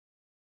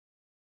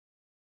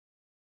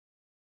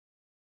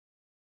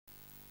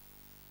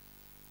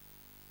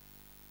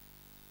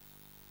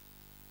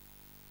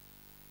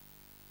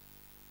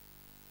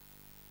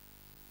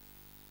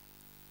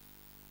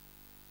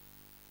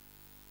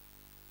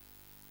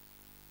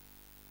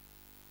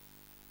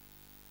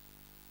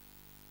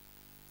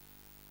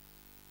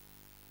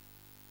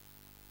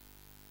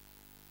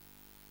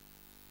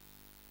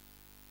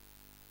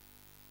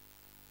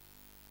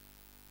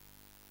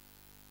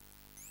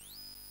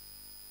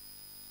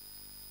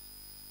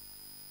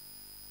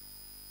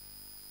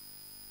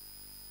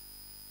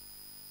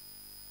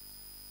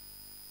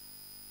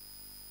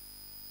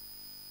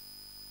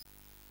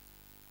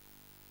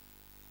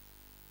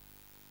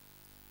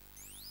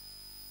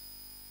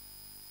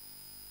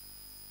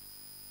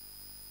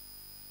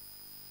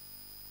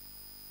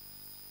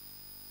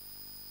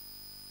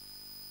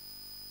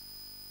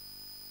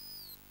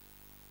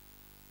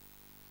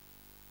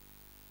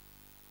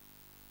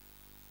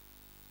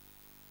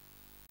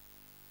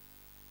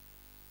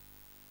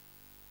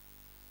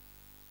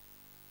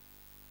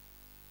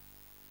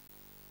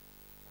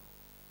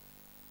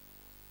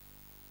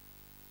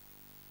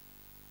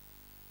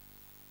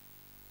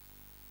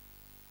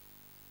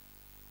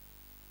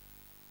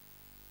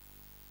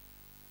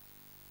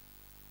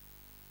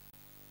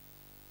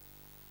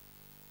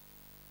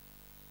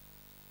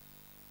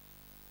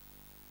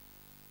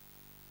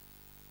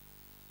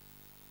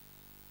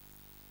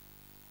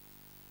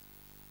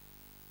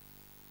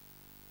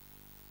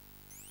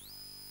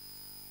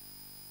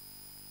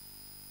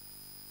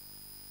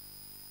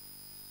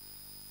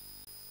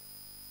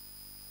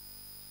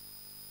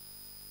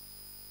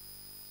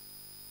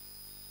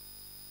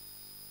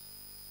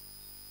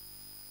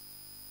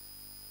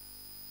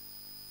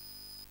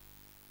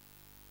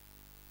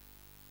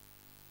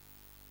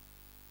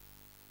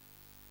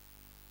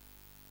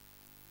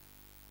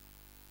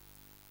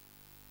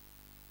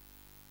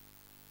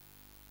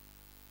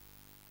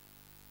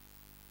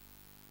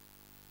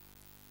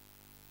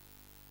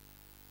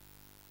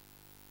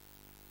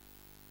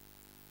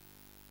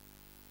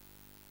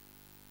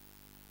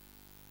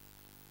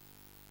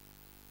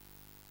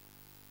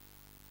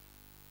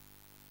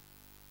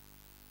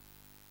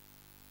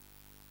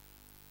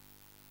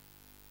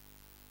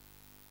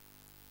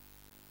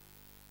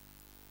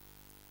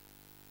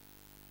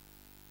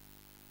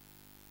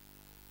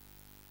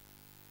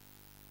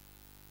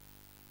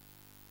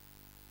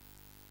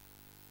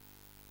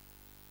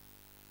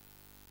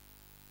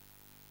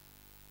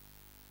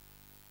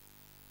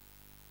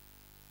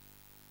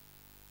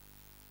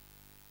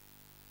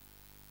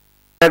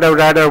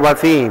Rider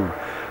Wasim.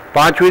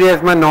 5वीं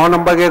race में 9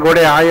 number के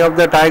घोड़े आई ऑफ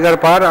द टाइगर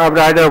पर अब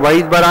राइडर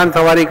वहीद बरान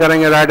सवारी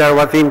करेंगे राइडर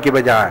वसीम की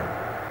बजाय।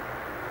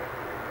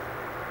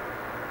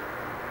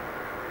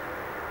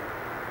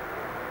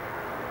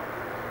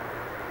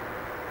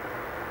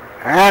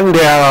 And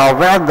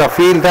where the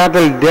field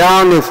settled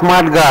down is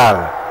Smart Girl.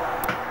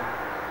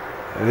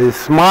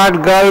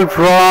 Smart Girl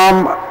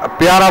from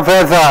Pyara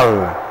Faisal.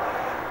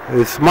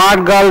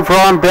 Smart Girl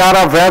from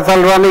Pyara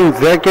Faisal running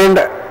second.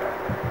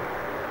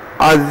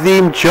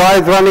 Azim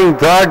Choice running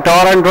third.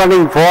 Torrent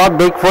running fourth.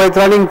 Big Foyt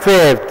running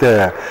fifth.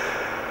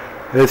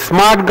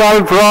 Smart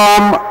Girl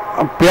from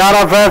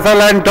Pyara Faisal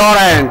and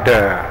Torrent.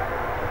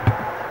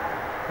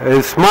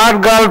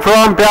 Smart Girl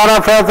from Pyara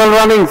Faisal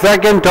running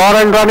second,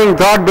 Torrent running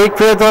third, Big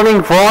Faith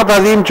running fourth,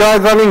 Azim Choice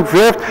running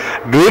fifth.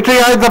 Glittering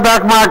is the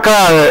back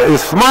marker.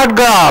 Smart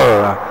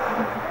Girl.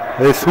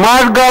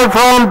 Smart Girl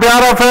from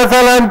Pyara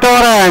Faisal and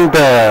Torrent.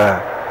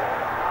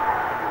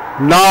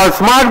 Now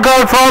Smart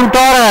Girl from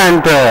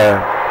Torrent.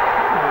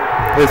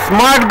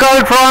 Smart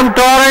Girl from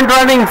Torrent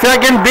running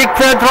second, Big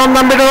Faith from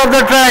the middle of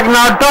the track.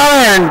 Now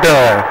Torrent.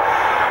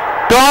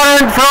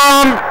 Torrent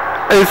from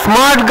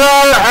Smart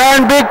Girl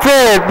and Big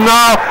Faith.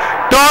 Now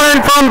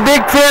Torrent from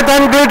Big Faith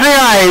and Glittery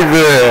Eyes.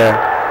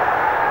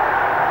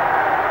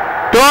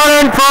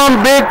 Torrent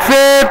from Big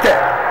Faith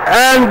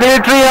and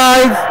Glittery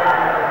Eyes.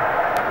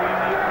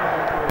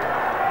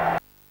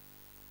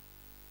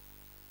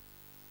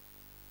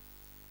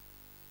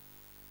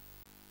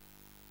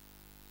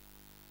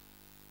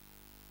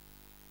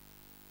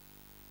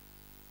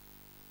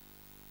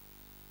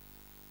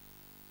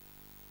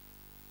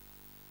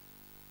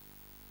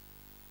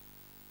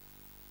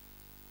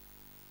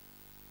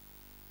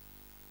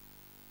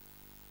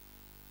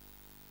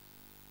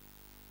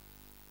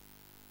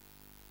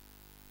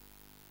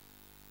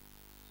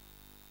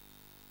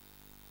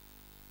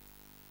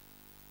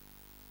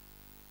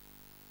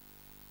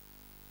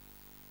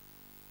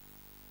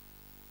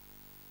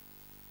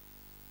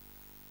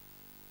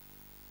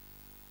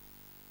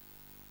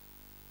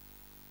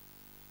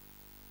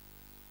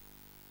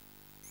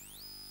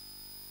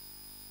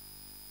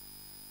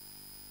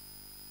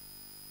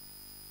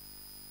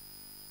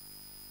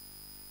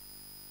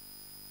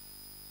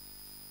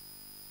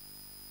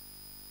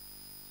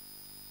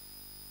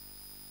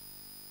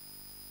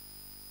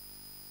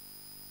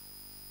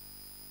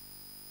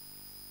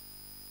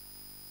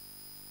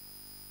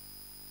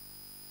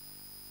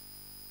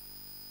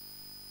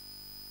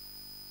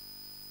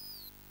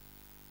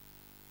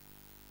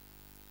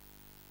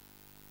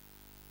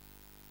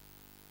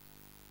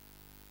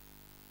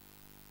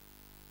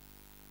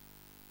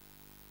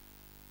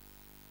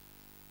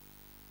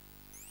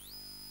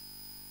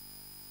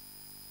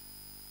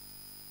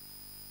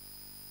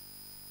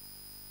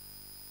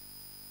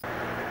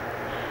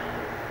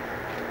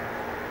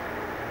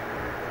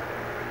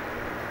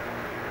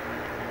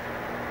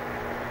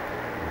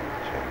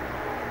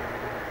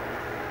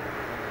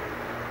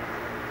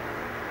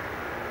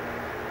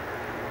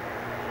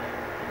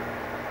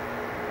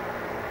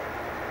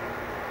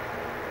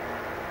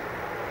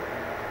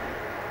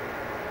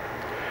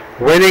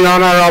 Winning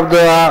honor of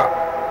the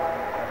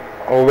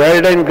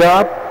Weldon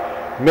Cup,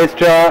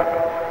 Mr.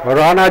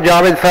 Rana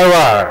Javed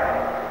Sarwar.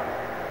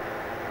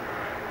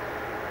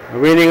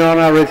 Winning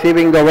honor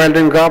receiving the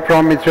Weldon Cup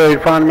from Mr.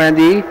 Irfan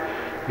Mehndi,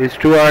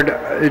 Steward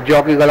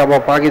Jockey Club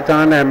of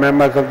Pakistan and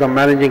members of the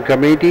managing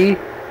committee.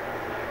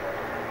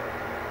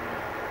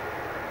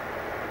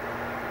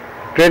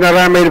 Trainer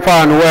Ram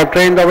Irfan, who have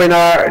trained the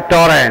winner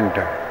Torrent.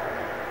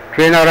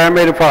 Trainer Ram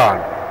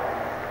Irfan.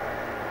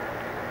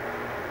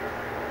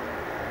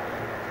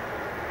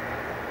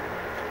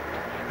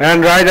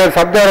 And rider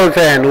Sabdar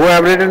Hussain, who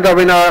have ridden the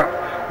winner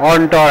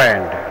on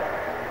Torrent.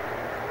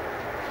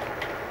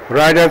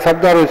 Rider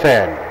Sabdar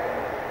Hussain.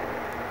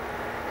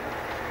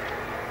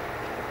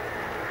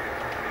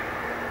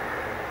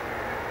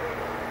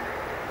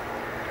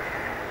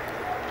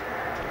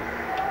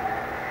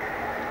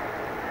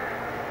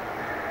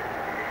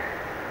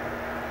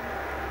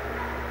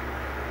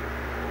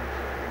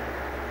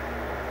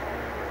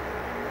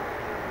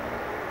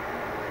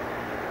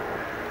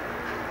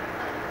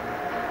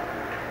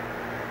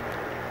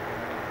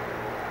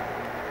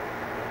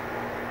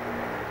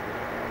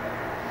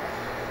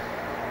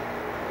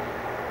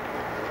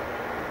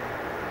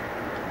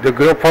 The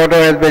group photo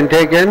has been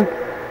taken.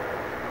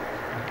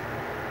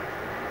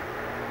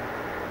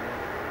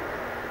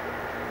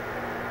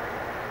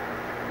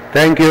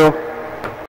 Thank you.